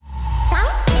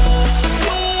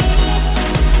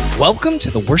Welcome to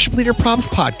the Worship Leader Probs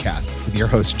podcast with your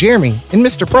host, Jeremy and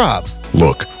Mr. Probs.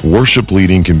 Look, worship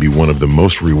leading can be one of the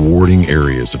most rewarding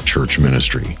areas of church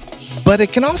ministry. But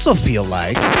it can also feel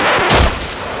like...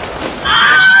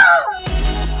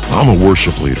 I'm a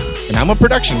worship leader. And I'm a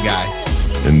production guy.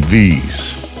 And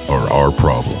these are our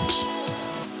problems.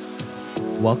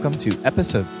 Welcome to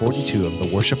episode 42 of the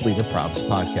Worship Leader Probs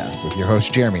podcast with your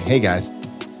host, Jeremy. Hey, guys.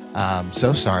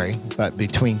 So sorry, but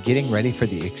between getting ready for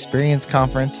the Experience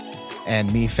Conference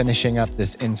and me finishing up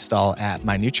this install at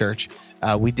my new church,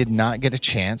 we did not get a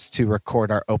chance to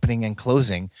record our opening and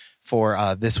closing for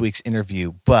this week's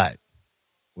interview, but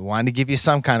we wanted to give you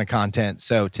some kind of content.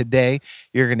 So today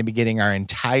you're going to be getting our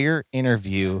entire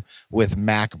interview with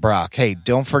Mac Brock. Hey,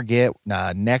 don't forget,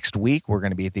 next week we're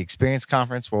going to be at the Experience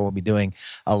Conference where we'll be doing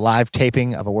a live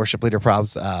taping of a Worship Leader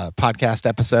Probs podcast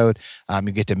episode.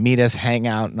 You get to meet us, hang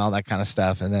out, and all that kind of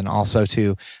stuff. And then also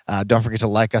don't forget to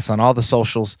like us on all the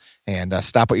socials and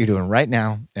stop what you're doing right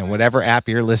now. And whatever app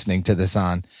you're listening to this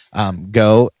on,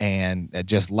 go and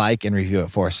just like and review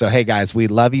it for us. So, hey guys, we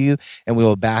love you, and we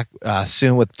will back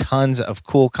soon with tons of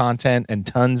cool content and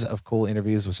tons of cool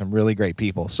interviews with some really great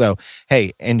people. So,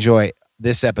 hey, enjoy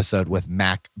this episode with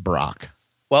Mac Brock.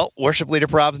 Well, Worship Leader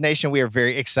Probs Nation, we are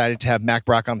very excited to have Mac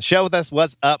Brock on the show with us.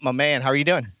 What's up, my man? How are you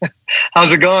doing?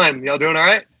 How's it going? Y'all doing all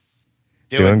right?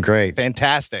 Doing great.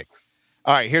 Fantastic.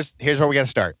 All right, here's where we got to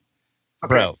start.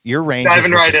 Okay. Bro, your range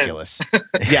Diving is right ridiculous.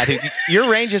 Yeah, dude,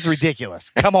 your range is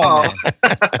ridiculous. Come on, man.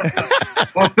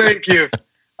 Well, thank you.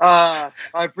 I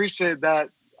appreciate that.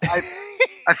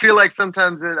 I feel like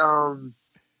sometimes it,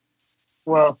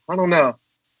 well, I don't know.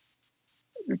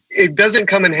 It doesn't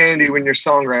come in handy when you're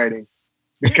songwriting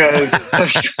because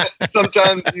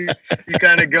sometimes you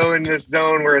kind of go in this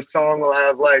zone where a song will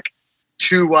have like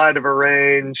too wide of a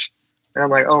range. And I'm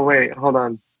like, oh, wait, hold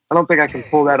on. I don't think I can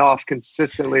pull that off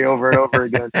consistently over and over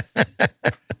again.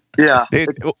 Yeah.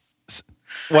 Dude,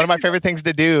 one of my favorite things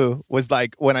to do was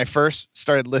like when I first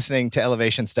started listening to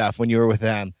Elevation stuff when you were with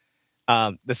them,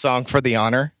 the song For the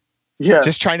Honor. Yeah.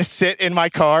 Just trying to sit in my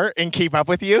car and keep up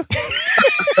with you.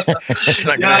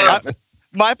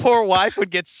 My poor wife would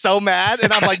get so mad,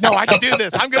 and I'm like, no, I can do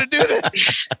this. I'm going to do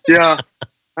this. Yeah.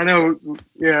 I know.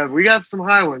 Yeah. We got some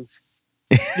high ones.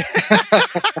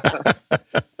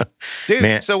 Dude,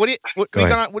 Man. so what do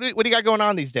you got going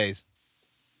on these days?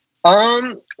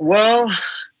 Well,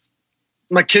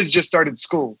 my kids just started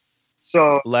school.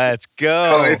 So Let's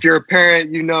go. if you're a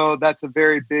parent, you know that's a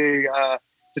very big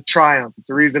it's a triumph. It's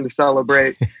a reason to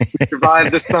celebrate. We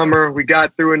survived the summer. We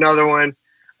got through another one.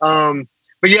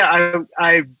 But yeah,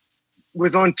 I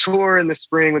was on tour in the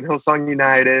spring with Hillsong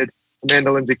United,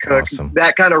 Amanda Lindsay Cook. Awesome.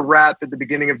 That kind of wrapped at the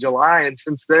beginning of July. And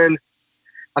since then,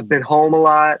 I've been home a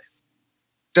lot,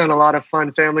 done a lot of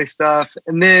fun family stuff.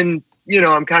 And then,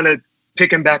 I'm kind of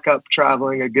picking back up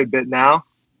traveling a good bit now.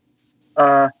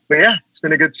 But yeah, it's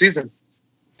been a good season.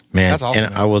 Man, That's awesome,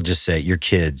 and man. I will just say, your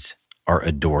kids are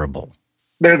adorable.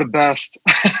 They're the best.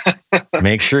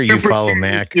 Make sure you Super follow super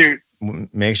Mac. cute.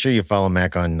 Make sure you follow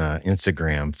Mac on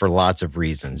Instagram for lots of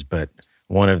reasons, but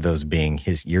one of those being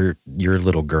your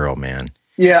little girl, man.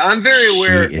 Yeah, I'm very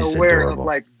aware She is of adorable.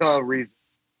 like the reason.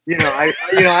 I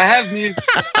have music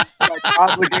like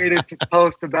obligated to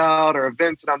post about or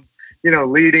events that I'm,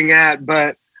 leading at,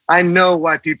 but I know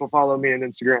why people follow me on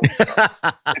Instagram.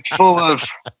 It's full of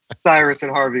Cyrus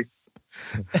and Harvey.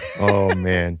 Oh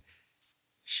man,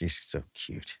 she's so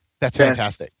cute. That's Yeah.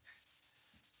 fantastic.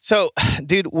 So,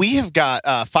 dude, we have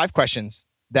got 5 questions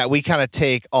that we kind of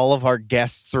take all of our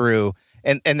guests through,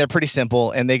 and they're pretty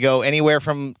simple, and they go anywhere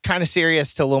from kind of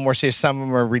serious to a little more serious. Some of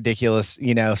them are ridiculous,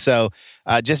 So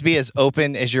just be as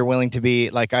open as you're willing to be.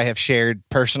 Like I have shared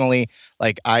personally,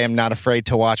 like I am not afraid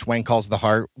to watch Wayne Calls the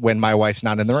Heart when my wife's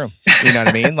not in the room. You know what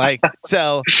I mean?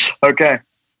 Okay.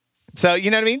 So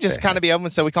you know what I mean? Just kind of be open.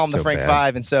 So we call them the So Frank bad.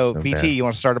 Five. And so So BT, bad. you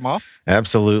want to start them off?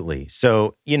 Absolutely.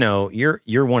 So,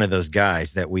 you're one of those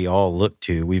guys that we all look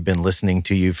to. We've been listening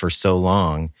to you for so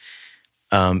long.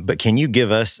 But can you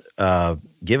give us a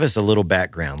little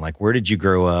background? Like, where did you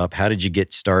grow up? How did you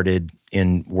get started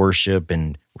in worship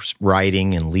and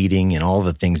writing and leading and all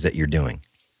the things that you're doing?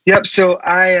 Yep. So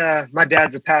my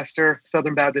dad's a pastor,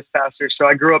 Southern Baptist pastor. So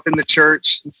I grew up in the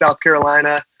church in South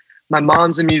Carolina. My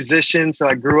mom's a musician, so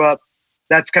I grew up.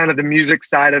 That's kind of the music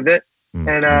side of it. Mm-hmm.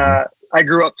 And I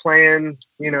grew up playing,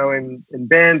 in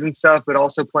bands and stuff, but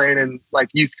also playing in like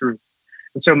youth group.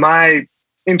 And so my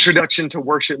introduction to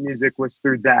worship music was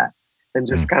through that, and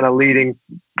just kind of leading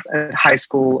high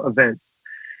school events.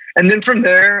 And then from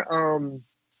there,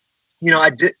 I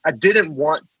didn't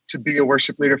want to be a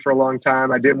worship leader for a long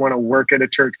time. I didn't want to work at a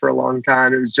church for a long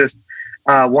time. It was just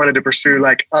wanted to pursue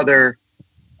like other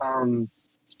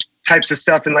types of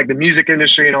stuff in like the music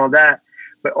industry and all that.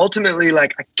 But ultimately,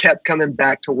 like I kept coming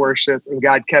back to worship, and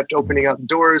God kept opening up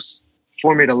doors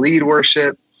for me to lead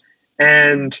worship.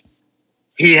 And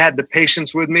he had the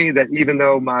patience with me that even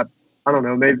though I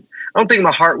don't think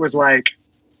my heart was like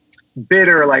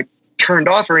bitter, or like turned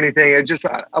off or anything. It just,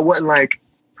 I wasn't like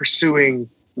pursuing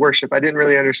worship. I didn't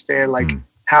really understand like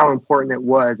how important it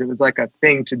was. It was like a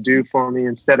thing to do for me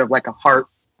instead of like a heart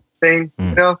thing,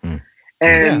 you know?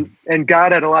 And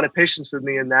God had a lot of patience with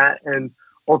me in that. And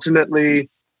ultimately,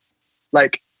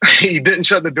 like he didn't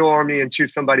shut the door on me and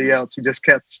choose somebody else. He just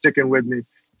kept sticking with me,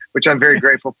 which I'm very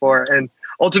grateful for. And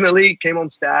ultimately came on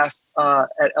staff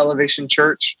at Elevation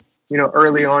Church, you know,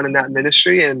 early on in that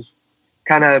ministry, and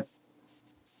kind of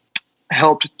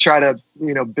helped try to,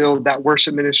 you know, build that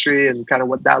worship ministry and kind of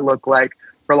what that looked like.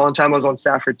 For a long time, I was on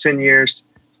staff for 10 years.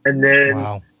 And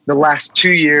then the last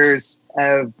 2 years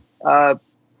I've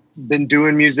been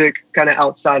doing music kind of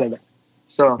outside of that.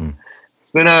 So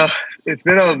it's been a,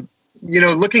 you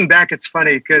know, looking back, it's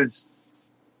funny because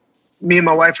me and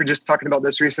my wife were just talking about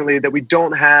this recently, that we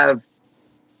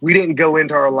didn't go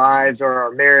into our lives or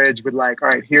our marriage with like, all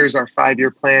right, here's our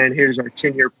 5-year plan. Here's our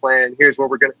 10-year plan. Here's what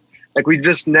we're going to, like, we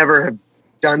just never have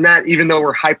done that. Even though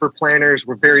we're hyper planners,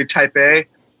 we're very type A.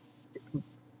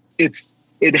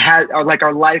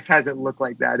 Our life hasn't looked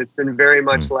like that. It's been very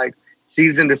much like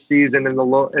season to season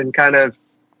and kind of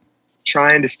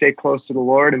trying to stay close to the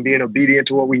Lord and being obedient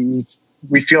to what we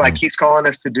feel like he's calling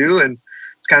us to do. And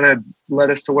it's kind of led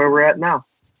us to where we're at now.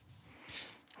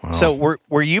 Wow. So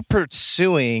were you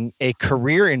pursuing a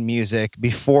career in music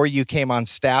before you came on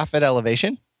staff at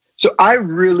Elevation? So I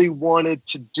really wanted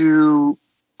to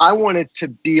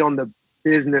be on the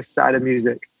business side of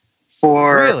music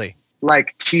for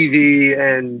like TV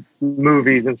and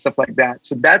movies and stuff like that.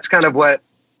 So that's kind of what.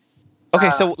 Okay.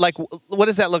 So like, what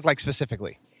does that look like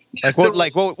specifically?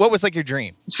 Like, what was like your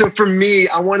dream? So for me,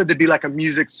 I wanted to be like a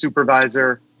music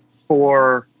supervisor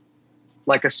for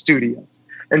like a studio.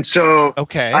 And so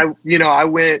I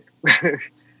went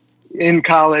in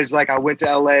college, like I went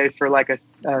to LA for like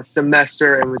a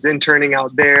semester and was interning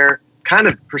out there, kind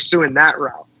of pursuing that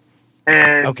route.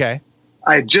 And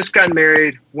I just got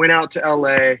married, went out to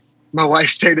LA. My wife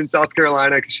stayed in South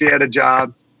Carolina because she had a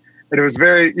job. And it was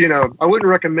very, you know, I wouldn't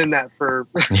recommend that for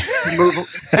move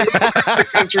the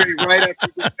country right after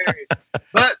we get married.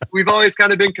 But we've always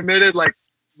kind of been committed, like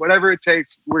whatever it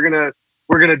takes, we're gonna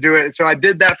do it. And so I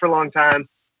did that for a long time.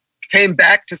 Came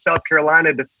back to South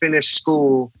Carolina to finish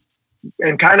school,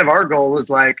 and kind of our goal was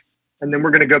like, and then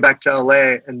we're going to go back to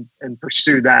LA and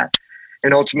pursue that.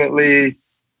 And ultimately,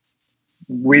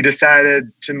 we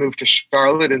decided to move to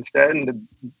Charlotte instead. And to,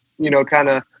 you know, kind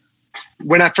of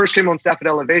when I first came on staff at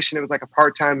Elevation, it was like a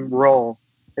part-time role,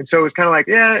 and so it was kind of like,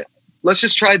 yeah, let's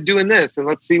just try doing this and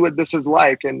let's see what this is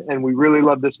like. And we really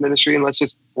love this ministry, and let's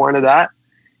just pour into that.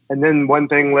 And then one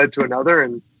thing led to another,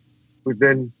 and we've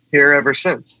been here ever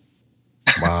since.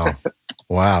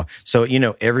 Wow. So, you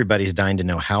know, everybody's dying to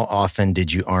know, how often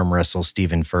did you arm wrestle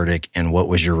Stephen Furtick, and what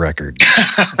was your record?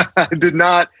 I did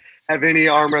not have any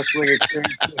arm wrestling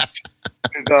experience with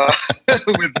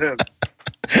him.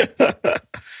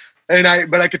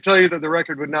 But I could tell you that the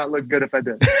record would not look good if I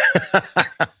did.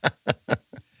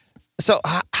 So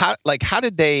how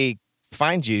did they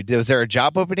find you? Was there a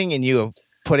job opening and you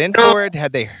put in for it?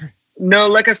 No,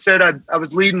 like I said, I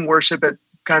was leading worship at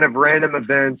kind of random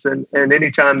events, and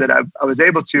anytime that I was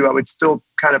able to, I would still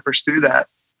kind of pursue that.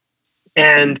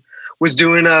 And was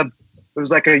doing it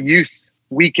was like a youth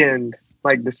weekend,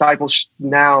 like Disciple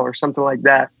Now or something like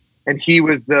that. And he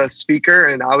was the speaker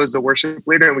and I was the worship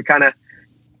leader, and we kind of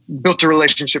built a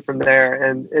relationship from there.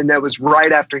 And that was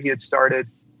right after he had started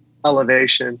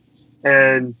Elevation.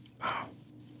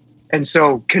 And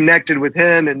so connected with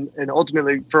him, and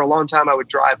ultimately for a long time, I would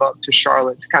drive up to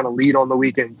Charlotte to kind of lead on the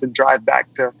weekends and drive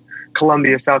back to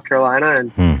Columbia, South Carolina.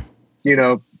 And, you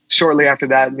know, shortly after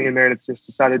that, me and Meredith just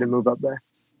decided to move up there.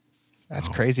 That's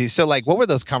crazy. So like, what were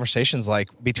those conversations like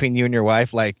between you and your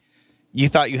wife? Like, you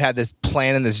thought you had this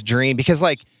plan and this dream, because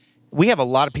like we have a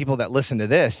lot of people that listen to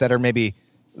this that are maybe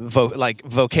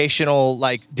vocational,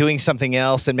 like doing something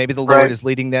else, and maybe the Lord is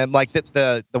leading them. Like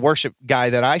the worship guy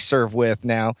that I serve with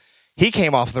now, he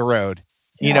came off the road,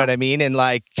 you know what I mean? And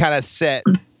like kind of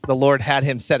the Lord had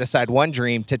him set aside one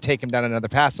dream to take him down another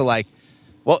path. So like,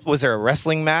 what was there a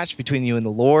wrestling match between you and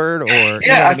the Lord, or? Yeah, you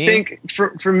know what I mean?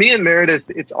 Think for me and Meredith,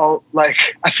 it's all like,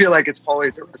 I feel like it's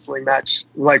always a wrestling match,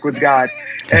 like with God.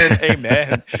 And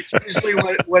amen. It's usually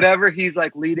whatever he's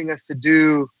like leading us to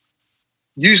do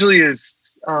usually is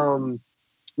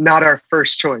not our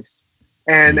first choice.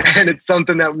 And it's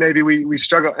something that maybe we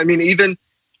struggle. I mean, even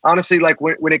honestly, like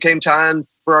when it came time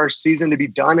for our season to be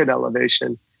done at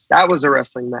Elevation, that was a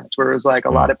wrestling match where it was like a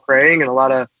lot of praying and a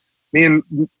lot of me and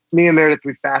Meredith,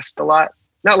 we fast a lot.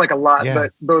 Not like a lot,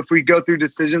 but if we go through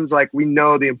decisions, like we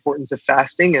know the importance of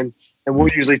fasting, and we'll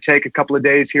usually take a couple of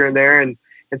days here and there and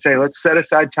say, let's set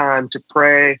aside time to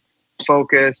pray,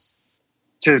 focus,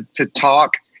 to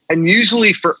talk. And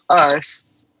usually for us,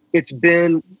 it's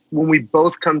been when we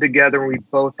both come together and we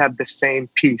both have the same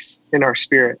peace in our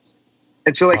spirit.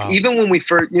 And so like, even when we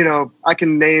first, I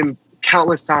can name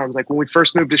countless times, like when we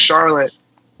first moved to Charlotte,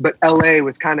 but LA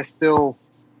was kind of still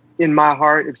in my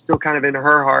heart. It's still kind of in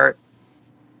her heart.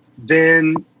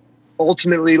 Then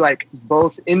ultimately, like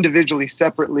both individually,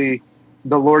 separately,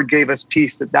 the Lord gave us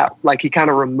peace that like he kind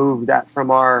of removed that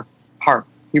from our heart.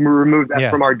 He removed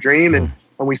that from our dream and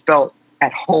we felt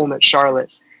at home at Charlotte.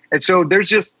 And so there's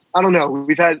just, I don't know,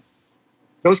 we've had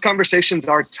those conversations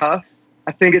are tough.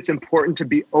 I think it's important to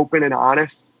be open and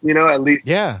honest, at least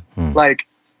like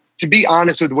to be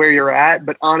honest with where you're at,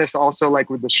 but honest also like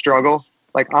with the struggle,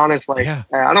 like honest, like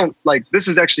I don't like, this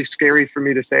is actually scary for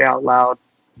me to say out loud.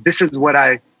 This is what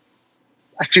I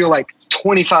feel like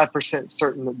 25%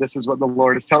 certain that this is what the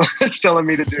Lord is telling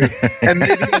me to do. And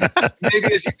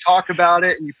maybe as you talk about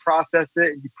it and you process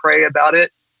it and you pray about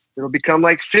it, it'll become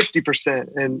like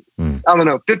 50%. And I don't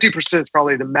know, 50% is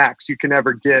probably the max you can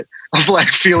ever get of like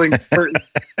feeling certain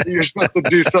that you're supposed to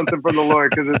do something for the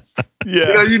Lord. Cause it's,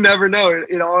 you never know.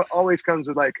 It always comes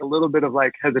with like a little bit of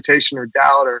like hesitation or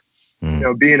doubt or,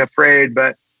 being afraid.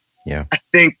 But I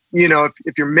think,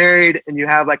 if you're married and you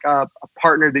have like a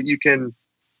partner that you can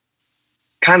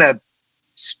kind of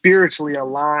spiritually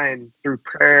align through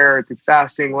prayer, through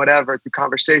fasting, whatever, through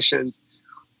conversations,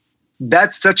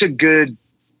 that's such a good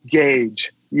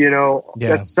gauge,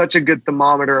 that's such a good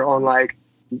thermometer on like,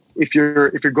 if you're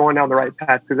going down the right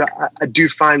path. Cause I do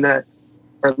find that,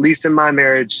 or at least in my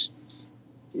marriage,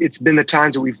 it's been the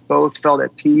times that we've both felt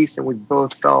at peace and we've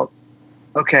both felt,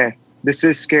 okay, this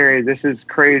is scary. This is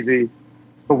crazy,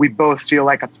 but we both feel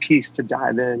like a peace to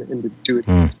dive in and to do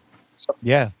it. So.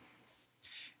 Yeah.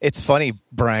 It's funny,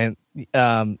 Brian.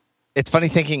 It's funny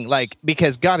thinking like,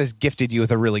 because God has gifted you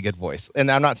with a really good voice. And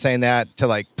I'm not saying that to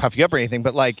like puff you up or anything,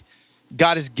 but like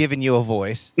God has given you a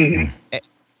voice and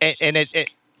it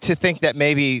to think that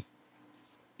maybe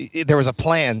there was a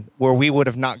plan where we would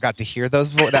have not got to hear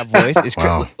that voice is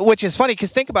which is funny.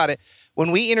 Cause think about it.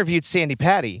 When we interviewed Sandy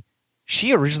Patty,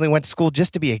 she originally went to school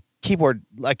just to be a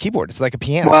keyboardist, like a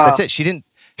pianist. Wow. That's it. She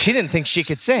didn't think she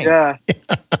could sing. Yeah.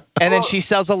 And then she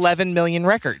sells 11 million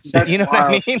records. You know what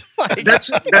I mean? Like, that's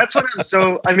what I'm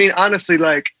so, I mean, honestly,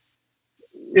 like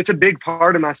it's a big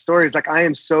part of my story. Is like, I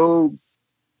am so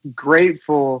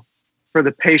grateful for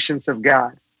the patience of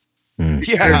God.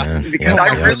 Because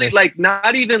I really like,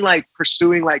 not even like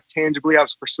pursuing like tangibly, I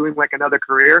was pursuing like another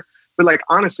career, but like,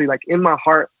 honestly, like in my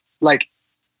heart, like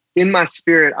in my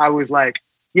spirit, I was like,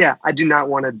 I do not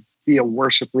want to be a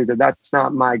worship leader. That's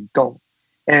not my goal.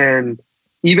 And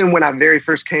even when I very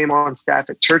first came on staff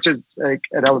at churches, like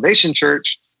at Elevation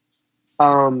Church,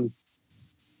 I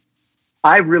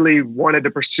really wanted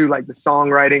to pursue like the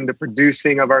songwriting, the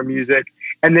producing of our music,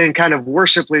 and then kind of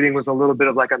worship leading was a little bit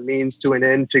of like a means to an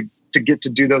end to get to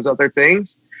do those other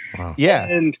things. Wow. Yeah.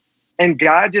 And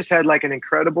God just had like an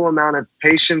incredible amount of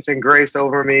patience and grace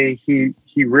over me.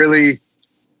 He really,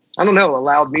 I don't know,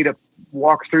 allowed me to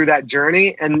walk through that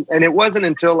journey. And it wasn't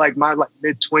until like my like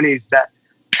mid-20s that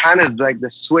kind of like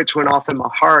the switch went off in my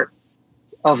heart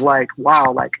of like,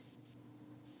 wow, like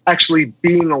actually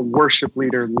being a worship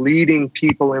leader, leading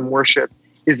people in worship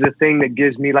is the thing that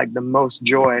gives me like the most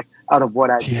joy out of what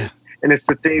I do. And it's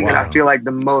the thing that I feel like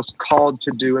the most called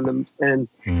to do. And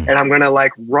I'm going to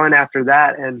like run after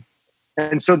that.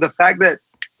 And so the fact that,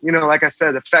 like I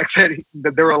said, the fact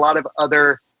that there were a lot of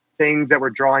other things that were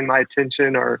drawing my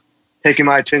attention or taking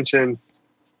my attention,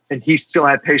 and he still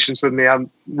had patience with me.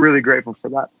 I'm really grateful for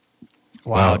that.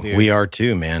 Wow, dude. We are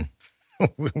too, man.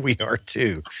 We are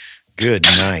too. Good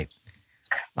night.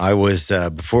 I was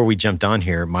before we jumped on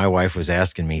here, my wife was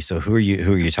asking me, so who are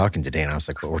you talking today? And I was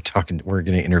like, well, we're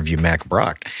going to interview Mack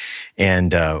Brock.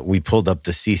 And we pulled up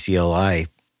the CCLI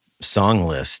song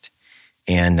list,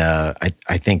 and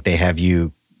I think they have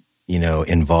you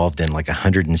involved in like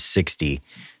 160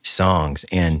 songs.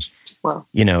 And wow.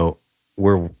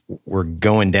 We're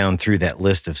going down through that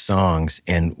list of songs,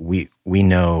 and we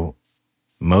know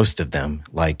most of them.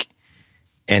 Like,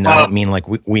 and I don't mean like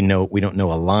we don't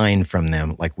know a line from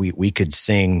them. Like we could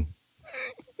sing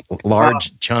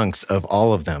large chunks of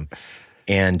all of them.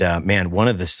 And man, one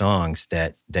of the songs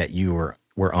that you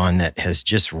were on that has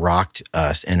just rocked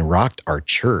us and rocked our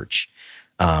church.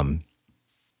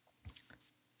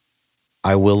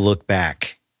 I will look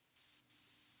back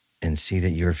and see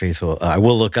that you are faithful. I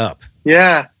will look up.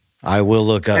 Yeah. I will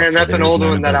look up. And that's an old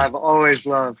one that I've always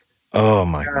loved. Oh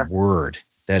my word.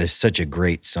 That is such a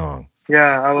great song.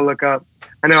 Yeah, I will look up.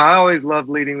 I know, I always loved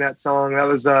leading that song. That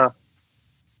was I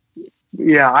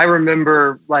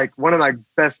remember like one of my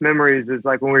best memories is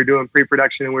like when we were doing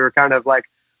pre-production and we were kind of like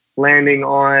landing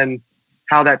on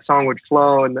how that song would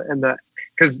flow and the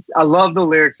because I love the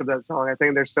lyrics of that song. I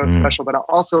think they're so special, but I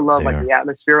also love like the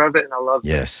atmosphere of it, and I love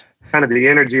kind of the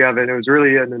energy of it. It was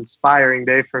really an inspiring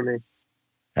day for me.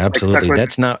 Absolutely, like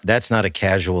that's not a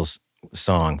casual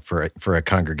song for a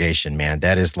congregation, man.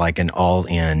 That is like an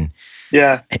all-in,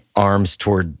 arms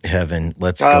toward heaven.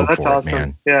 Let's go that's for awesome. it,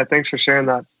 man. Yeah, thanks for sharing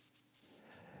that.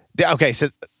 Okay, so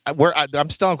I'm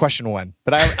still on question one,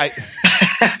 but I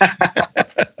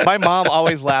my mom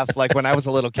always laughs. Like when I was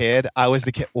a little kid, I was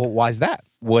the kid. Well, why is that?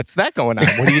 What's that going on?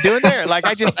 What are you doing there? Like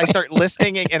I start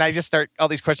listening and I just start all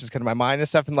these questions come to my mind and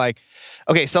stuff. And like,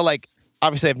 okay, so like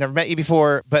obviously I've never met you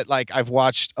before, but like I've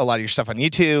watched a lot of your stuff on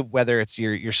YouTube, whether it's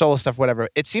your solo stuff, whatever.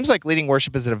 It seems like leading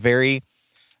worship is a very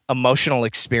emotional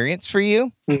experience for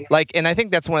you. Mm-hmm. Like, and I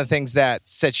think that's one of the things that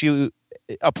sets you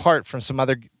apart from some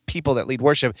other people that lead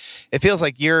worship. It feels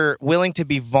like you're willing to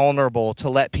be vulnerable to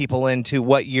let people into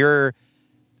what you're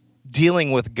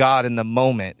dealing with God in the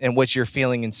moment and what you're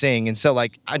feeling and seeing. And so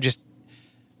like,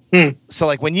 so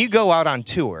like when you go out on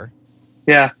tour,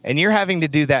 and you're having to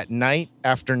do that night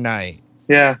after night,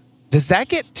 does that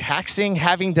get taxing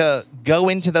having to go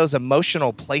into those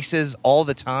emotional places all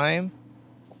the time?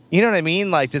 You know what I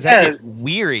mean? Like, does that get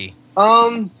weary?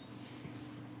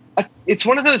 It's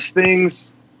one of those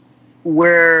things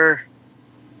where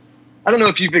I don't know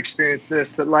if you've experienced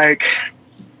this, but like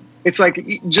it's like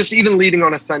just even leading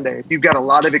on a Sunday, if you've got a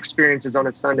lot of experiences on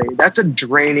a Sunday, that's a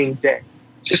draining day.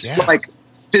 Just like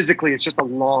physically, it's just a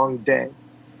long day.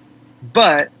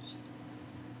 But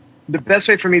the best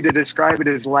way for me to describe it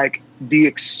is like the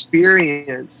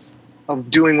experience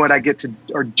of doing what I get to,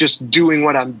 or just doing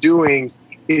what I'm doing,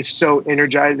 is so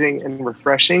energizing and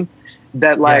refreshing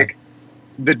that like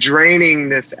the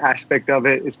drainingness aspect of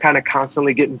it is kind of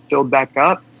constantly getting filled back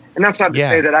up. And that's not to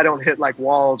say that I don't hit like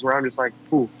walls where I'm just like,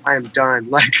 ooh, I am done.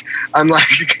 Like, I'm like,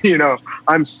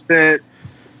 I'm spent.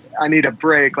 I need a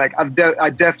break. Like I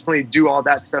definitely do all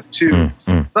that stuff too.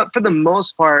 But for the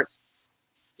most part,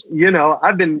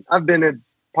 I've been a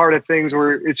part of things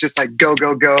where it's just like go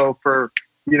for,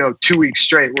 2 weeks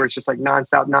straight, where it's just like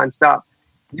nonstop.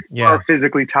 You are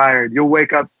physically tired. You'll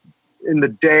wake up in the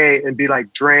day and be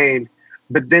like drained.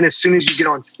 But then as soon as you get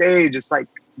on stage, it's like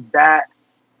that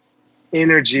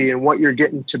energy and what you're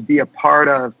getting to be a part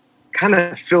of kind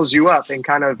of fills you up and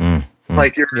kind of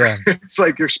like your, it's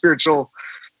like your spiritual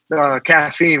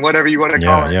caffeine, whatever you want to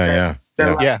call it.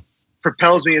 That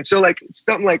propels me. And so like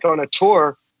something like on a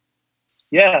tour,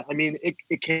 I mean,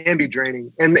 it can be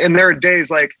draining. And there are days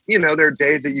like, there are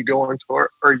days that you go on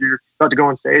tour or you're about to go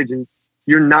on stage and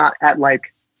you're not at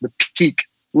like the peak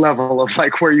level of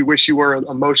like where you wish you were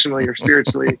emotionally or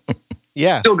spiritually.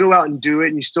 You still go out and do it,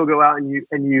 and you still go out and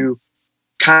you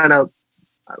kind of,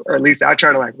 or at least I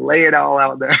try to like lay it all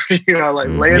out there, lay it all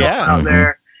out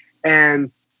there.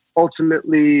 And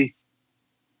ultimately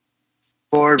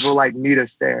Lord will like meet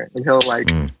us there, and he'll like,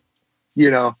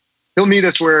 he'll meet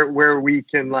us where we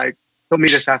can like, he'll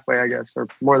meet us halfway, I guess, or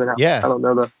more than halfway. I don't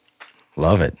know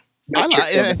Love it.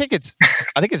 I think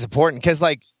it's important because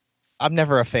like I'm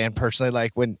never a fan personally.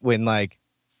 Like when like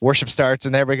worship starts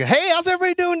and everybody goes, "Hey, how's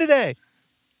everybody doing today?"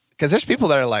 Because there's people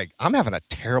that are like, "I'm having a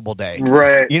terrible day."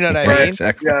 Right. You know what I mean?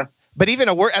 Exactly. Yeah. But even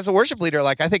as a worship leader,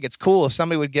 like I think it's cool if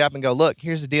somebody would get up and go, "Look,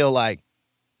 here's the deal. Like,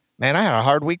 man, I had a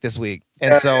hard week this week,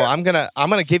 and so I'm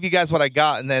gonna give you guys what I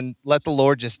got, and then let the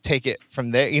Lord just take it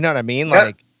from there." You know what I mean?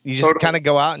 Like you just kind of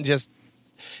go out and just.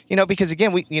 Because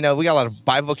again, we got a lot of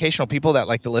bivocational people that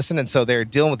like to listen. And so they're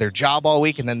dealing with their job all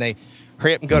week and then they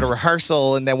hurry up and go to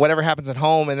rehearsal and then whatever happens at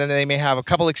home. And then they may have a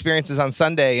couple experiences on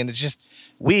Sunday and it's just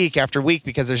week after week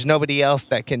because there's nobody else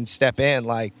that can step in,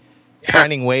 like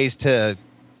finding ways to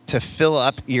fill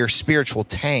up your spiritual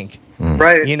tank.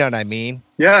 Right. You know what I mean?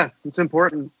 Yeah, it's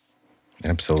important.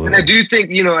 Absolutely. And I do think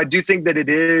that it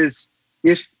is,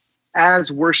 if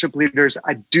as worship leaders,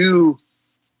 I do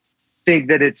think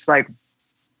that it's like,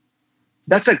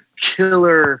 that's a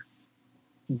killer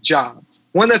job.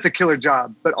 One, that's a killer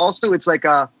job, but also it's like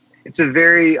it's a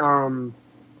very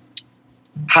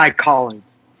high calling,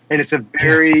 and it's a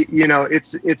very,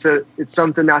 it's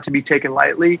something not to be taken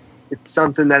lightly. It's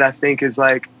something that I think is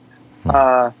like,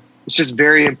 it's just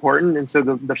very important. And so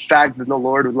the fact that the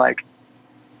Lord would like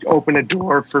open a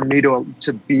door for me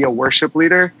to be a worship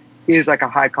leader is like a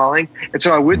high calling. And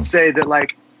so I would say that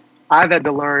like, I've had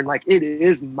to learn, like, it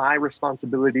is my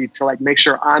responsibility to like make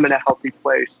sure I'm in a healthy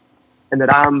place and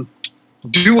that I'm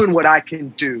doing what I can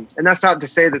do. And that's not to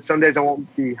say that some days I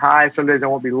won't be high, some days I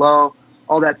won't be low,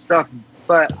 all that stuff.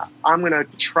 But I'm going to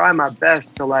try my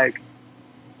best to like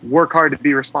work hard to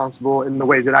be responsible in the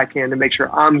ways that I can to make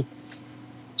sure I'm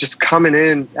just coming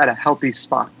in at a healthy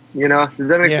spot. You know, does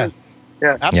that make sense?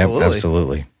 Yeah,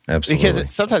 absolutely. Yep, absolutely.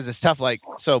 Because sometimes it's tough. Like,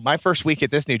 so my first week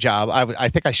at this new job, I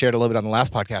think I shared a little bit on the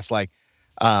last podcast. Like,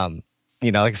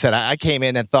 you know, like I said, I came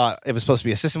in and thought it was supposed to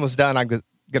be a system was done. I'm going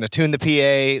to tune the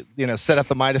PA, you know, set up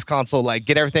the Midas console, like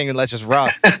get everything and let's just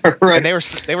rock. Right. And they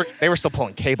were still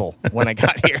pulling cable when I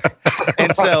got here.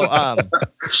 And so,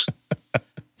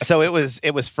 so it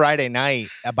was Friday night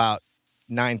about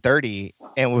 9:30,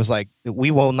 and it was like,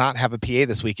 we will not have a PA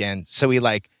this weekend. So we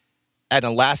like, at a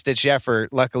last ditch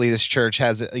effort, luckily this church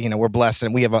has, you know, we're blessed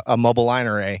and we have a mobile line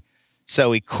array. So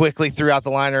we quickly threw out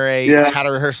the line array, had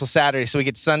a rehearsal Saturday. So we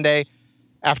get Sunday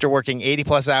after working 80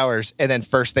 plus hours. And then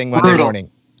first thing Monday morning,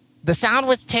 the sound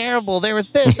was terrible. There was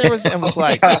this, there was that. And was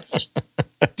like,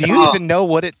 do you even know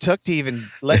what it took to even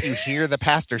let you hear the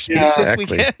pastor speak this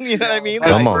weekend? You know what I mean?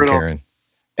 Come on, Karen.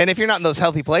 And if you're not in those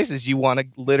healthy places, you want to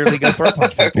literally go throw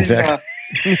punch people. Exactly.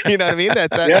 You know what I mean?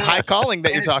 That's that high calling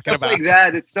that you're talking about. Like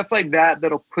that. It's stuff like that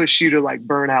that'll push you to like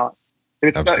burn out. And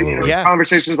it's stuff, you know,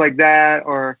 conversations like that,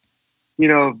 or, you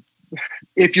know,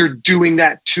 if you're doing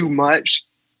that too much,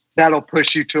 that'll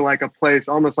push you to like a place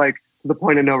almost like the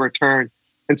point of no return.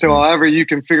 And so however you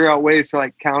can figure out ways to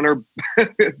like counter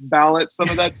balance some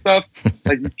of that stuff,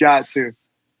 like you've got to.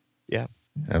 Yeah.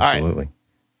 Absolutely.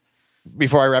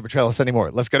 Before I rabbit trail us anymore,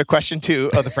 let's go to question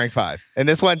 2 of the Frank 5. And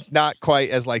this one's not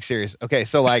quite as like serious. Okay.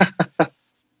 So like,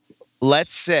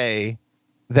 let's say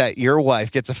that your wife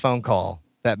gets a phone call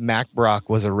that Mac Brock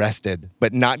was arrested,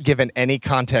 but not given any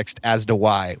context as to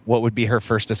why. What would be her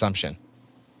first assumption?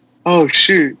 Oh,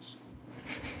 shoot.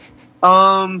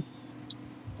 I've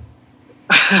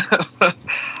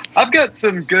got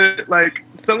some good, like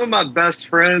some of my best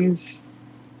friends,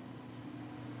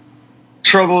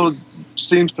 trouble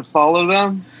seems to follow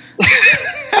them.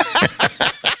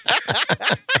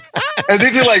 And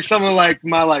these are like some of like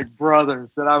my like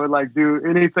brothers that I would like do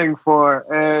anything for.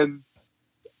 And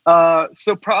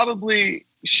so probably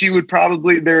she would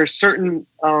probably, there are certain,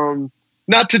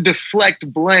 not to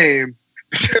deflect blame,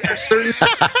 there are certain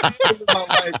people in my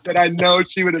life that I know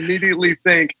she would immediately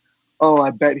think, oh,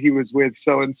 I bet he was with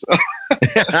so-and-so.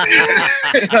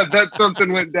 I bet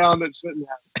something went down that shouldn't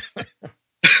have.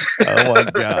 Oh my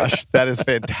gosh, that is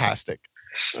fantastic.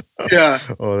 Yeah.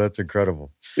 Oh, that's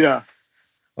incredible. Yeah.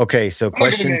 Okay, so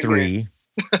question 3.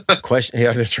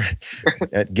 Yeah, that's right.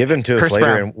 Give him to us Chris later,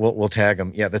 Brown. and we'll tag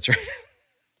him. Yeah, that's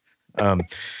right.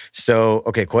 So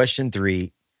okay, question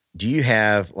 3. Do you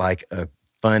have like a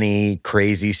funny,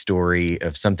 crazy story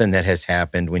of something that has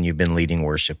happened when you've been leading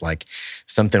worship? Like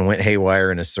something went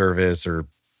haywire in a service or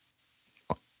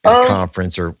at a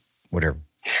conference or whatever.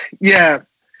 Yeah.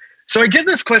 So I get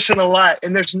this question a lot,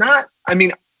 and there's not, I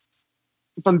mean,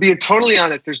 if I'm being totally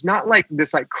honest, there's not like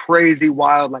this like crazy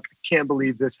wild, like, I can't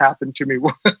believe this happened to me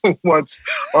once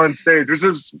on stage, which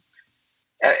is,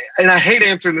 and I hate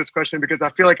answering this question because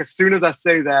I feel like as soon as I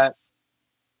say that,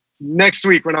 next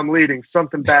week when I'm leading,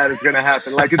 something bad is going to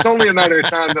happen. Like it's only a matter of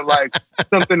time that like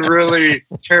something really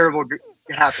terrible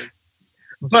happens.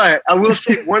 But I will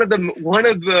say one of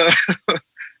the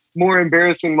more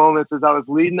embarrassing moments is I was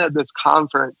leading at this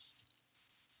conference,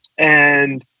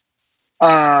 and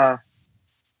I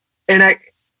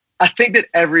think that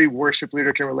every worship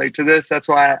leader can relate to this. That's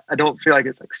why I don't feel like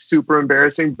it's like super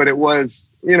embarrassing, but it was,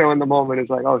 you know, in the moment it's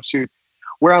like, oh shoot,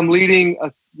 where I'm leading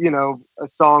a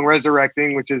song,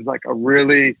 Resurrecting, which is like a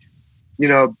really, you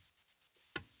know,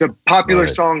 it's a popular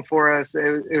song for us.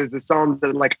 It was a song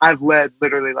that like I've led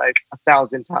literally like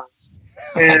 1,000 times.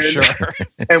 And, sure.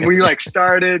 And we like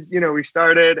started,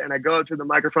 and I go up to the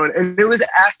microphone, and it was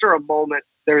after a moment,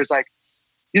 there was like,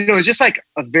 you know, it's just like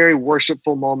a very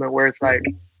worshipful moment where it's like,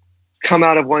 come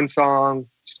out of one song,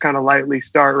 just kind of lightly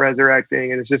start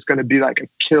Resurrecting, and it's just going to be like a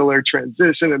killer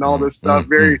transition and all this stuff.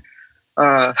 Very,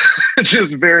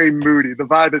 just very moody. The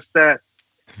vibe is set.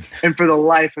 And for the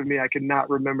life of me, I could not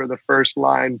remember the first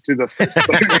line to the first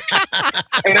lyric.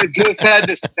 And it just had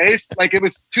to stay, like it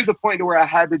was to the point where I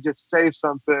had to just say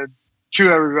something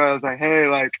to everybody. I was like, hey,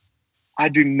 like, I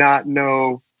do not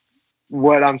know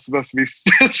what I'm supposed to be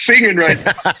singing right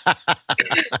now.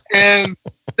 And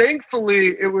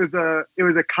thankfully it was a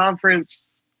conference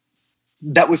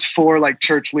that was for like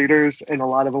church leaders, and a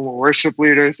lot of them were worship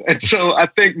leaders. And so I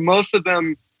think most of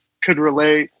them could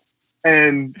relate,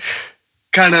 and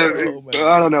kind of,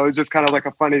 I don't know, it's just kind of like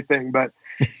a funny thing. But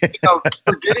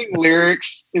Forgetting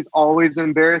lyrics is always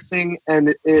embarrassing,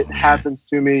 and it happens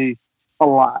to me a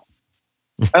lot.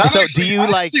 And So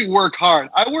I actually work hard.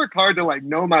 I work hard to like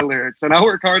know my lyrics, and I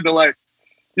work hard to like,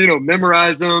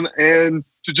 memorize them and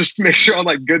to just make sure I'm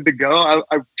like good to go.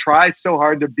 I try so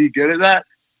hard to be good at that,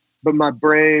 but my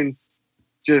brain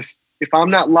just, if I'm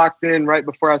not locked in right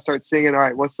before I start singing, all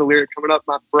right, what's the lyric coming up?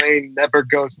 My brain never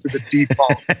goes to the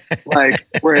default, like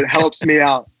where it helps me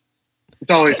out.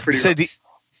 It's always pretty. So rough.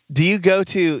 do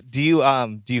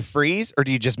you freeze or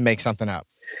do you just make something up?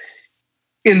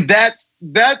 In that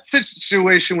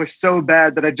situation was so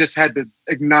bad that I just had to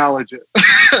acknowledge it.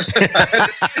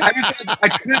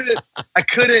 I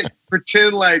couldn't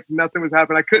pretend like nothing was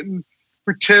happening. I couldn't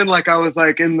pretend like I was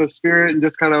like in the spirit and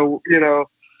just kind of,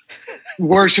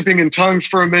 worshiping in tongues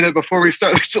for a minute before we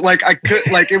start. So, like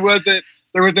there wasn't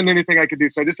anything I could do.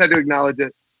 So I just had to acknowledge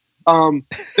it.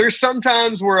 There's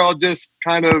sometimes where I'll just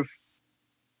kind of,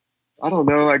 I don't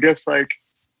know, I guess like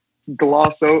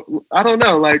gloss over, I don't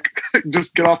know, like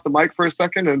just get off the mic for a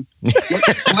second and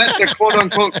let the quote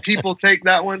unquote people take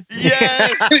that one.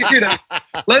 Yeah.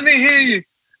 Let me hear you.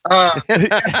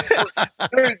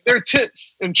 There are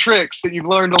tips and tricks that you've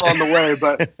learned along the way,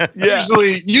 but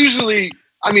usually,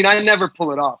 I mean, I never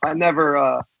pull it off. I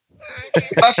never,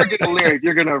 if I forget a lyric,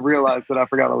 you're going to realize that I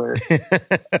forgot a lyric.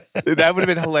 That would have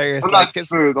been hilarious. I'm not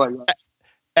smooth like that.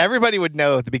 Everybody would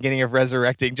know at the beginning of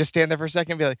Resurrecting, just stand there for a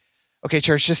second and be like, okay,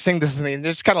 church, just sing this to me. And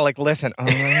just kind of like, listen. Right.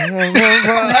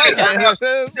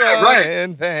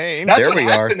 In vain. That's There what we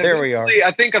happened. are. There we are.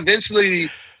 I think eventually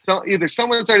either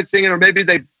someone started singing or maybe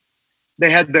they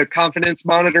had the confidence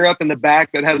monitor up in the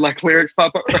back that had like lyrics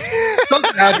pop up.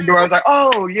 Something happened where I was like,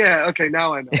 oh yeah, okay,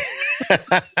 now I know.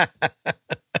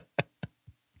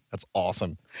 That's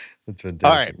awesome. That's fantastic.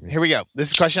 All right, here we go. This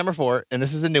is question number 4, and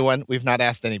this is a new one. We've not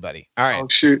asked anybody. All right. Oh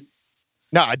shoot.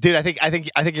 No, dude, I think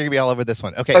you're gonna be all over this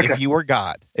one. Okay. Okay. If you were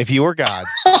God.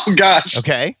 Oh gosh.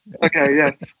 Okay. Okay,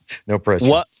 yes. No pressure.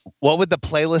 What would the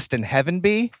playlist in heaven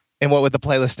be, and what would the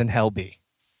playlist in hell be?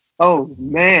 Oh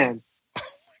man.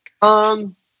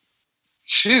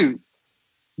 Shoot.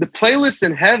 The playlist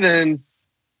in heaven,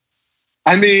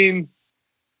 I mean,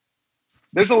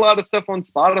 there's a lot of stuff on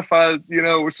Spotify,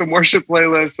 with some worship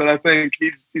playlists that I think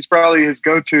he's probably his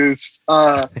go-tos.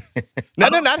 No,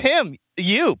 not him.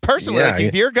 You personally, Yeah, like,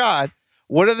 if you're God,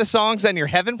 what are the songs on your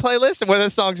heaven playlist, and what are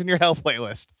the songs in your hell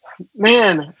playlist?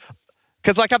 Man,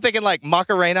 Because like I'm thinking like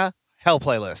Macarena, hell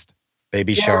playlist.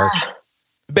 Baby Shark.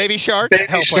 Baby Shark, Baby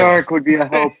hell Shark playlist. would be a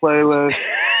hell playlist.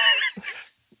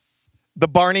 The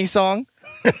Barney song.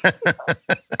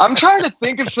 I'm trying to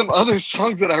think of some other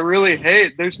songs that I really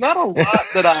hate. There's not a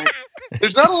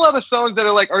lot of songs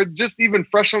that are just even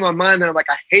fresh on my mind that I'm like,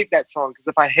 I hate that song, because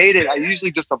if I hate it, I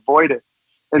usually just avoid it,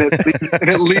 and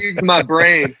it leaves my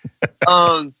brain.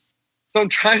 So I'm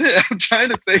trying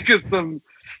to think of some.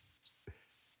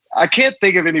 I can't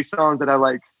think of any songs that I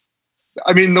like.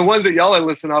 I mean, the ones that y'all are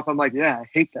listening off, I'm like, yeah, I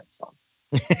hate that song.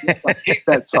 Yes, I hate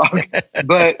that song.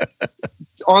 But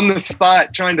on the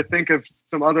spot, trying to think of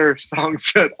some other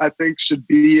songs that I think should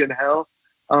be in hell,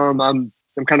 I'm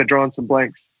kind of drawing some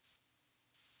blanks.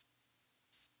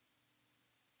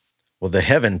 Well, the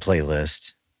heaven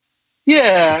playlist.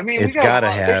 Yeah, I mean, It's gotta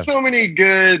there's so many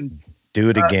good. Do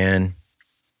it again.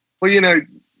 Well,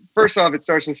 first off, it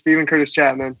starts with Stephen Curtis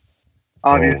Chapman.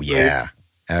 Obviously. Oh yeah,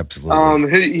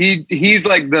 absolutely. He's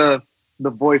like the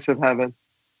voice of heaven.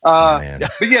 Man.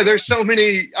 But yeah, there's so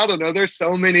many. I don't know. There's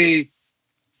so many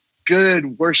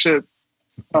good worship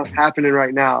stuff happening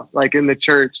right now, like in the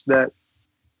church, that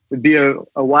would be a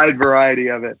wide variety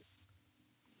of it.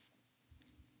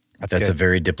 That's a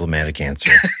very diplomatic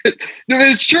answer. No, but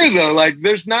it's true though. Like,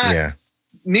 there's not Yeah.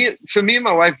 me and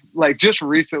my wife like just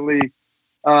recently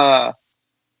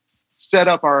set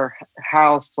up our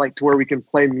house like to where we can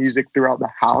play music throughout the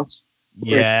house.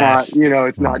 Yes. It's not,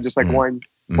 it's not just like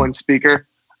one speaker.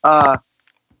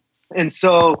 And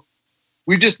so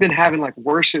we've just been having like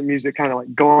worship music kind of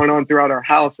like going on throughout our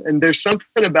house. And there's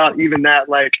something about even that,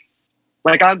 like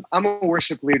I'm a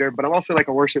worship leader, but I'm also like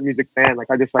a worship music fan. Like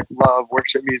I just like love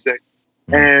worship music.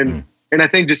 And I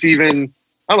think just even,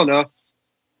 I don't know,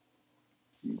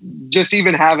 just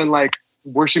even having like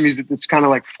worship music that's kind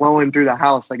of like flowing through the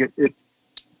house, like it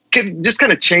just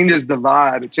kind of changes the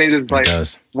vibe. It changes like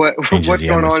what's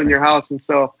going on in your house. And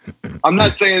so I'm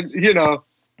not saying,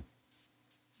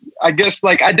 I guess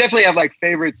like I definitely have like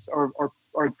favorites or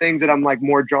things that I'm like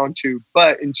more drawn to,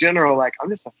 but in general, like I'm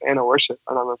just a fan of worship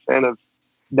and I'm a fan of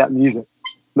that music,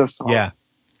 those songs. Yeah.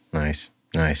 Nice.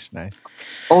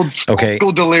 Old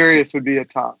school Delirious would be a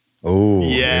top. Oh,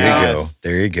 Yes.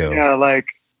 There you go. Yeah, like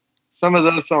some of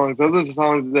those songs are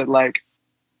songs that like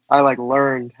like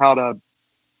learned how to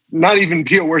not even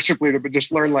be a worship leader, but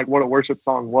just learn like what a worship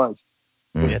song was.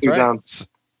 That's right.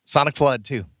 Sonic Flood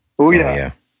too. Oh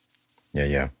yeah.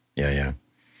 Yeah.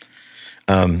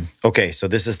 Okay, so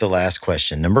this is the last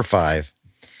question. Number 5.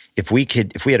 If we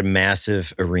had a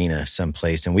massive arena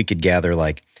someplace and we could gather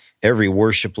like every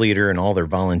worship leader and all their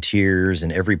volunteers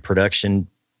and every production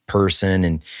person,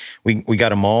 and we got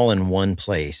them all in one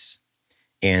place,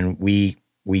 and we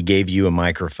gave you a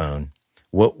microphone,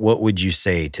 what would you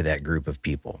say to that group of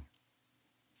people?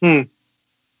 I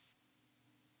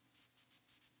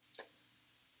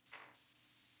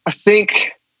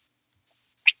think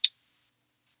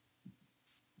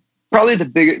probably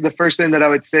the first thing that I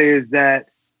would say is that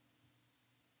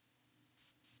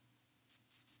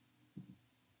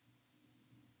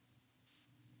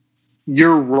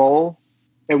your role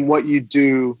and what you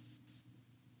do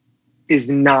is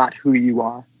not who you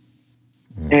are.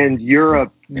 And you're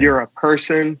a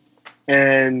person,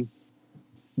 and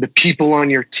the people on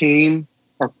your team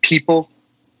are people.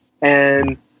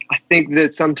 And I think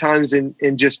that sometimes in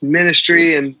just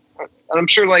ministry, and I'm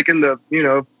sure like in the,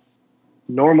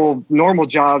 normal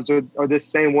jobs are this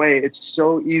same way. It's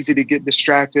so easy to get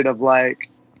distracted of like,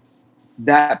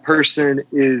 that person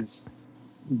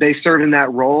they serve in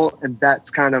that role, and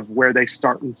that's kind of where they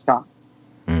start and stop.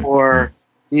 Or,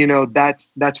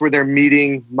 that's where they're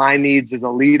meeting my needs as a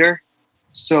leader.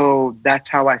 So that's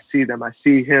how I see them. I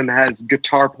see him as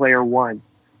guitar player 1.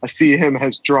 I see him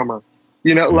as drummer,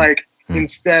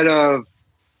 instead of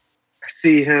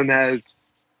see him as,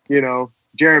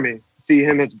 Jeremy, see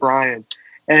him as Brian.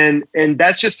 And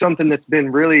that's just something that's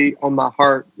been really on my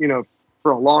heart,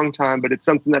 for a long time, but it's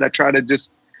something that I try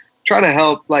to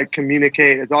help like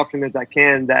communicate as often as I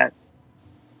can, that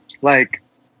like,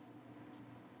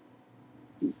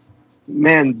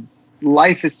 man,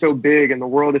 life is so big and the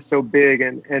world is so big,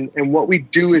 and what we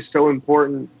do is so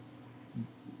important,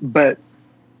 but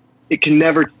it can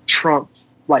never trump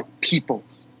like people,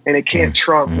 and it can't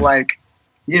trump like,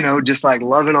 just like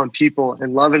loving on people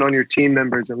and loving on your team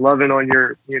members and loving on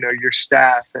your, your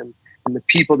staff and the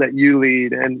people that you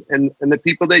lead and the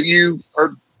people that you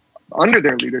are under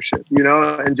their leadership,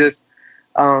 and just,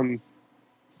 I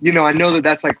know that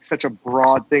that's like such a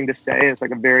broad thing to say. It's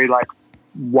like a very like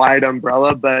wide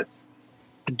umbrella, but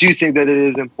I do think that it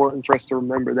is important for us to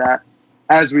remember that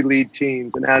as we lead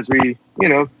teams and as we,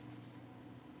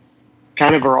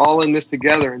 kind of are all in this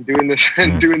together and doing this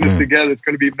together. It's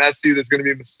going to be messy. There's going to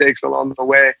be mistakes along the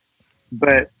way.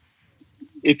 But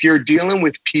if you're dealing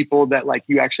with people that like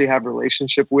you actually have a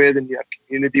relationship with and you have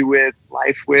community with,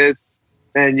 life with,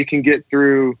 and you can get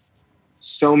through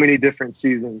so many different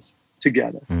seasons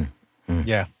together.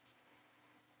 Yeah.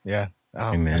 Yeah.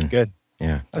 Oh, Amen. That's good.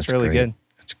 Yeah. That's really great. good.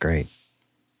 That's great.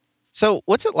 So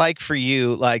what's it like for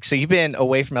you? Like, so you've been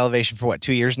away from Elevation for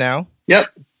 2 years now? Yep.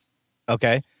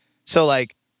 Okay. So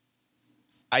like,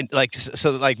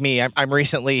 me, I'm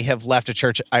recently have left a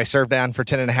church I served down for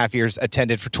 10.5 years,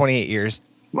 attended for 28 years.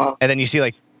 Wow. And then you see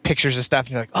like pictures of stuff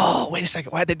and you're like, oh, wait a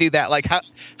second. Why'd they do that? Like,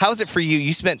 how is it for you?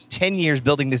 You spent 10 years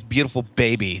building this beautiful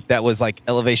baby that was like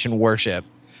Elevation worship.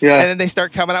 Yeah. And then they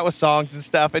start coming out with songs and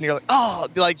stuff. And you're like, oh,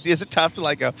 like, is it tough to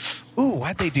like go, ooh,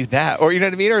 why'd they do that? Or, you know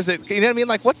what I mean? Or is it, you know what I mean?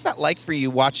 Like, what's that like for you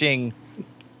watching?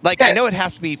 Like, I know it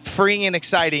has to be freeing and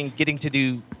exciting getting to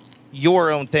do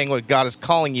your own thing, what God is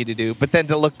calling you to do, but then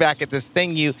to look back at this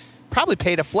thing you probably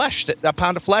paid a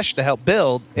pound of flesh to help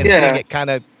build, and seeing it kind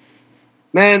of.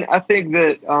 Man, I think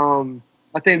that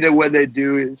what they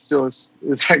do is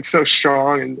like so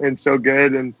strong and so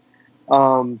good, and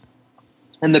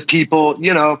the people,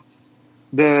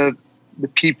 the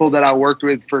people that I worked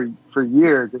with for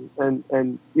years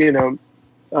and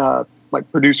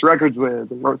like produced records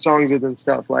with and wrote songs with and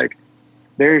stuff, like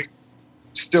they're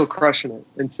still crushing it.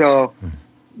 And so,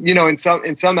 in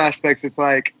some aspects, it's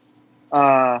like,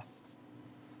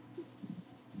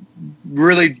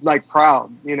 really like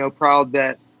proud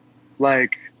that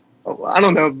like, I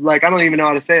don't know, like, I don't even know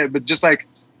how to say it, but just like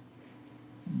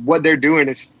what they're doing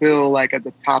is still like at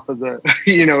the top of the,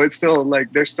 it's still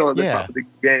like, they're still at the top of the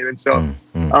game. And so,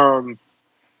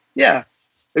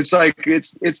 it's like,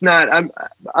 it's not,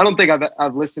 I don't think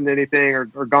I've listened to anything or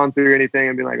gone through anything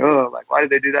and been like, oh, like, why did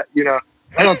they do that?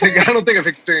 I don't think I've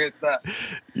experienced that.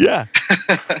 Yeah.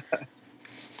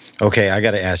 Okay. I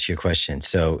got to ask you a question.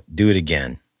 So Do It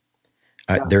Again.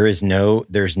 There's no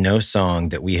song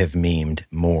that we have memed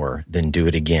more than Do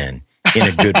It Again in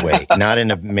a good way, not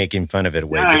in a making fun of it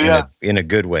way, but in a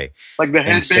good way. Like the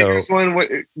Headbangers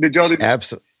one. Did y'all do?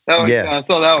 Absolutely. Yes. Yeah, I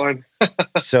saw that one.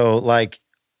 So like,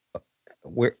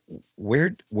 where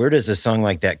does a song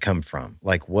like that come from?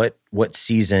 Like what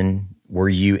season were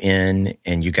you in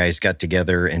and you guys got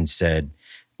together and said,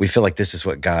 we feel like this is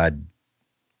what God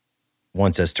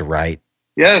wants us to write?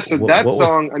 Yeah, so that what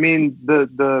song, I mean,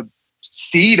 the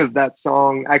seed of that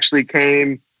song actually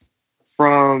came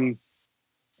from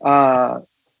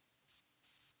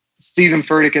Stephen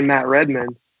Furtick and Matt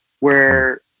Redman,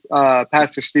 where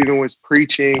Pastor Stephen was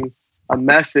preaching a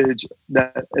message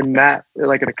that, and Matt,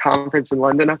 like at a conference in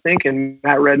London, I think, and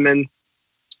Matt Redman,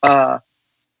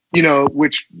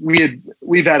 which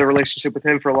we've had a relationship with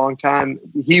him for a long time.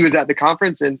 He was at the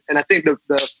conference, and I think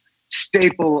the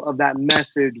staple of that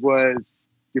message was,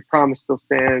 your promise still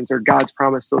stands, or God's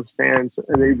promise still stands.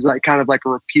 And it was like kind of like a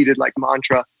repeated like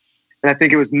mantra. And I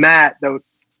think it was Matt that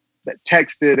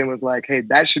texted and was like, hey,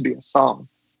 that should be a song.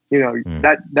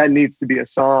 That needs to be a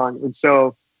song. And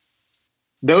so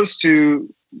those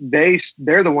two,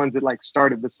 they're the ones that like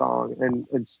started the song.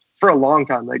 And for a long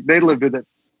time, like they lived with it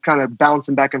kind of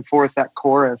bouncing back and forth, that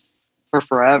chorus for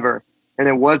forever. And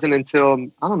it wasn't until,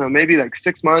 I don't know, maybe like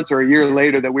 6 months or a year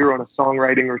later that we were on a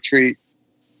songwriting retreat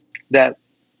that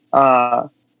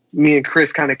me and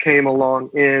Chris kind of came along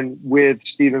in with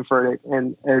Stephen Furtick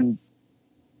and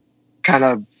kind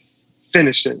of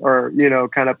finished it, or,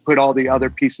 kind of put all the other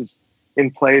pieces in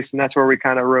place. And that's where we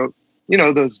kind of wrote,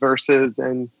 those verses,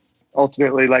 and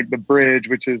ultimately like the bridge,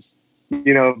 which is,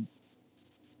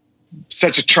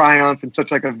 such a triumph and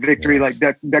such like a victory, yes,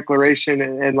 like declaration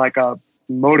and like a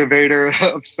motivator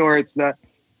of sorts, that,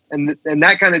 and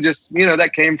that kind of just,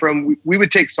 that came from, we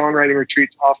would take songwriting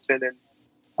retreats often,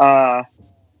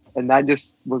 and that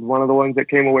just was one of the ones that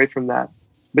came away from that.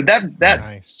 But that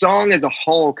nice song as a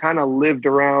whole kind of lived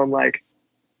around like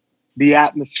the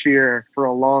atmosphere for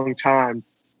a long time,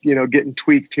 getting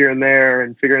tweaked here and there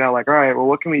and figuring out like, all right, well,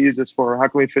 what can we use this for? How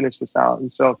can we finish this out?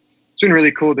 And so it's been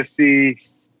really cool to see,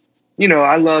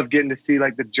 I love getting to see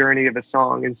like the journey of a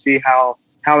song and see how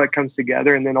it comes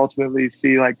together, and then ultimately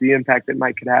see like the impact that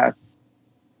Mike could have.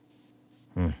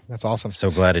 That's awesome. So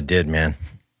glad it did, man.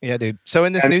 Yeah, dude. So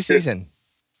in this new season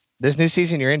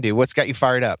you're into, what's got you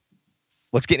fired up?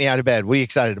 What's getting you out of bed? What are you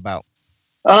excited about?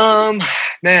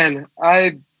 Man,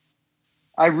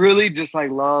 I really just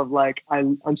like love, like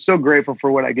I'm so grateful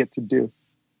for what I get to do.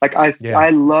 Like I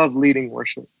love leading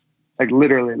worship, like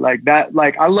literally like that.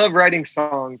 Like I love writing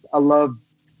songs. I love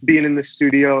being in the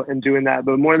studio and doing that.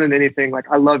 But more than anything, like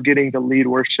I love getting to lead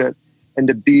worship and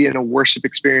to be in a worship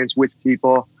experience with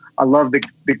people. I love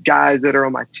the guys that are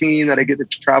on my team that I get to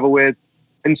travel with.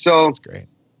 And so, that's great.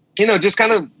 Just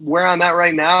kind of where I'm at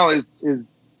right now is,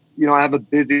 I have a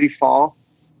busy fall,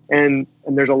 and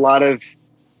there's a lot of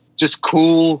just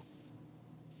cool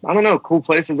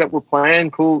places that we're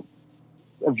playing, cool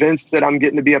events that I'm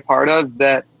getting to be a part of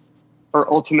that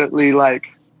are ultimately like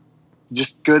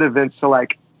just good events to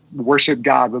like worship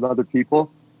God with other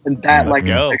people. And that like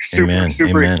super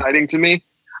Amen. Exciting to me.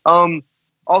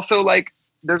 Also like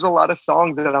there's a lot of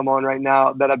songs that I'm on right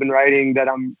now that I've been writing that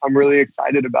I'm really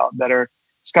excited about, that are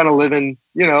just kind of living,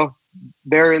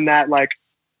 they're in that like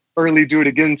early do it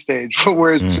again stage,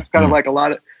 where it's just kind of like a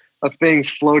lot of things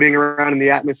floating around in the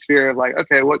atmosphere of like,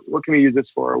 okay, what can we use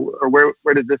this for? Or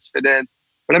where does this fit in?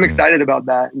 But I'm excited about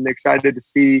that, and excited to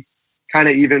see kind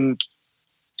of even,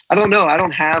 I don't know, I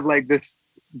don't have like this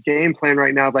game plan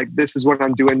right now. Like this is what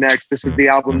I'm doing next. This is the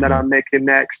album that I'm making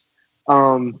next.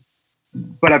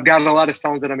 But I've got a lot of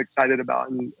songs that I'm excited about,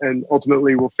 and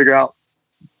ultimately we'll figure out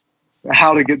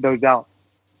how to get those out.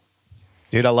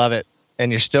 Dude, I love it. And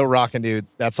you're still rocking, dude.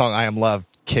 That song, I Am Loved,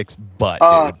 kicks butt,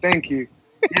 dude. Thank you.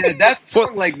 Yeah, that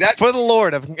song, like that. For the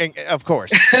Lord, of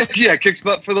course. Yeah, kicks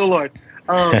butt for the Lord.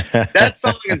 That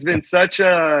song has been such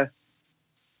a,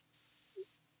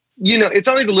 it's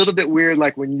always a little bit weird,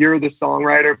 like when you're the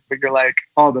songwriter, but you're like,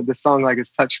 oh, but the song like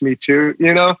has touched me too,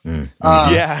 yeah.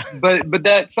 But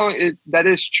that song, that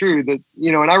is true. That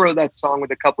and I wrote that song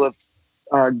with a couple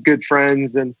of good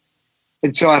friends, and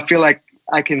so I feel like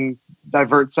I can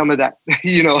divert some of that,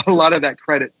 a lot of that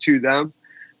credit to them.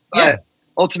 But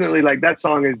ultimately, like that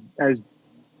song has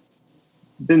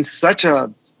been such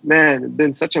a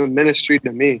ministry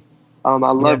to me. I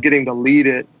love getting to lead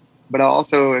it, but I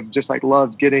also have just like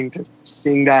loved getting to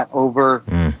sing that over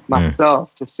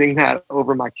myself, to sing that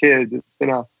over my kids. It's been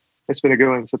a good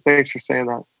one. So thanks for saying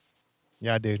that.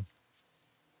 Yeah, dude.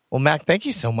 Well, Mac, thank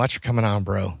you so much for coming on,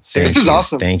 bro. This is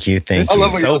awesome. Thank you. This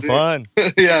is so fun.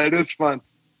 Yeah, it is fun.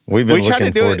 We've been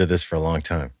looking forward to this for a long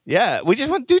time. Yeah, we just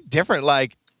want to do different,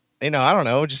 like, I don't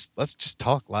know, let's just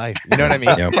talk life. You know what I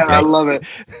mean? Yeah, I love it.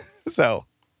 So,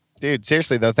 dude,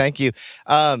 seriously though, thank you.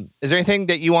 Is there anything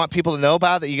that you want people to know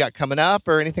about that you got coming up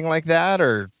or anything like that?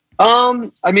 Or I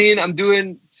mean, I'm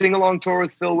doing sing-along tour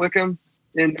with Phil Wickham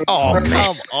in Oh, November.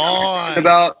 man. Come on.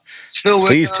 About Phil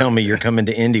Please Wickham, tell me you're coming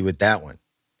to Indy with that one.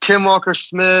 Kim Walker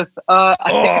Smith. I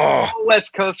think Oh. it's all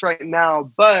West Coast right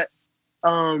now, but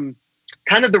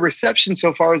kind of the reception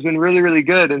so far has been really, really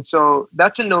good. And so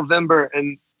that's in November,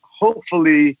 and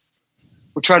hopefully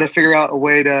we'll try to figure out a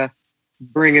way to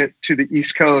bring it to the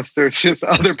East Coast or just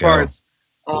other go. parts.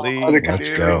 Please, Other let's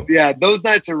countries. go. Yeah, those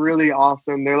nights are really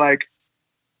awesome. They're like,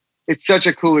 it's such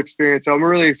a cool experience. So I'm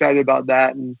really excited about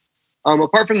that. And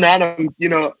apart from that,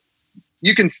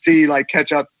 you can see like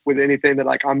catch up with anything that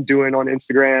like I'm doing on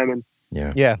Instagram and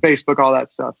Yeah. Facebook, all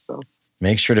that stuff. So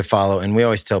Make sure to follow. And we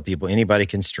always tell people anybody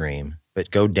can stream, but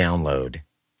go download.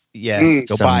 Yes.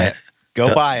 Go some buy Mac- it.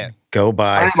 Go buy it. Go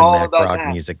buy I'm some all Mac about Rock that.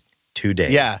 music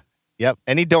today. Yeah. Yep.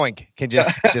 Any doink can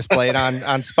just play it on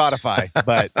Spotify.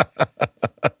 But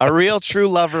a real true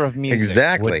lover of music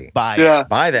Exactly. would buy it. yeah,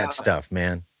 Buy that stuff,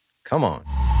 man. Come on.